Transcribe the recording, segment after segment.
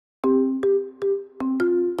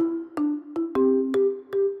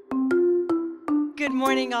Good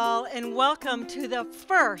morning, all, and welcome to the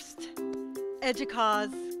first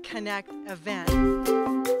Educause Connect event.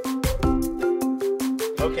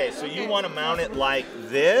 Okay, so you want to mount it like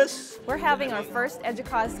this? We're having our first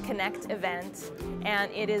Educause Connect event,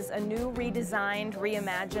 and it is a new, redesigned,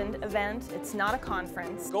 reimagined event. It's not a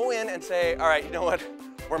conference. Go in and say, all right, you know what?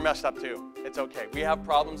 We're messed up too. It's okay. We have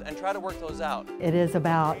problems, and try to work those out. It is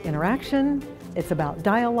about interaction, it's about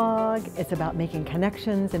dialogue, it's about making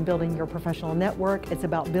connections and building your professional network, it's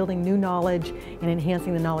about building new knowledge and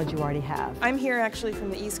enhancing the knowledge you already have. I'm here actually from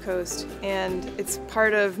the East Coast, and it's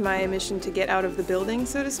part of my mission to get out of the building,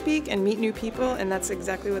 so to speak, and meet new people, and that's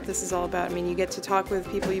exactly what this is all about. I mean, you get to talk with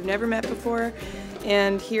people you've never met before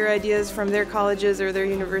and hear ideas from their colleges or their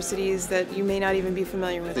universities that you may not even be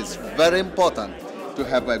familiar with. It's very important to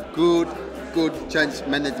have a good change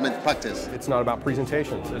management practice. It's not about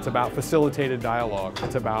presentations, it's about facilitated dialogue.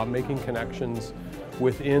 It's about making connections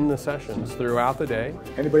within the sessions throughout the day.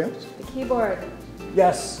 Anybody else? The keyboard.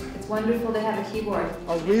 Yes. It's wonderful to have a keyboard.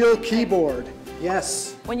 A real keyboard.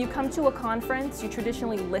 Yes. When you come to a conference, you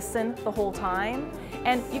traditionally listen the whole time,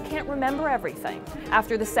 and you can't remember everything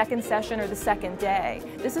after the second session or the second day.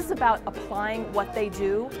 This is about applying what they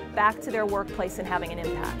do back to their workplace and having an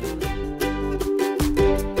impact.